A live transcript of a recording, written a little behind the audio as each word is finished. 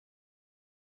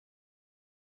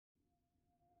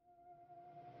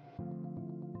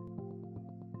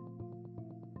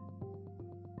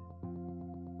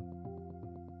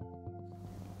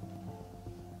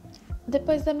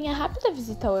Depois da minha rápida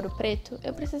visita a Ouro Preto,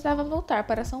 eu precisava voltar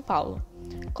para São Paulo.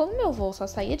 Como meu voo só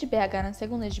saía de BH na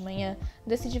segunda de manhã,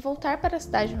 decidi voltar para a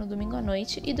cidade no domingo à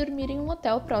noite e dormir em um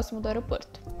hotel próximo do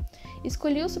aeroporto.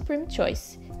 Escolhi o Supreme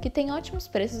Choice, que tem ótimos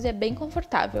preços e é bem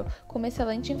confortável, com uma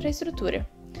excelente infraestrutura.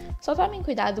 Só tomem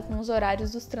cuidado com os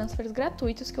horários dos transfers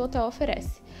gratuitos que o hotel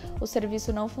oferece. O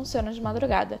serviço não funciona de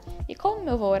madrugada, e como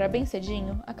meu voo era bem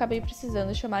cedinho, acabei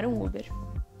precisando chamar um Uber.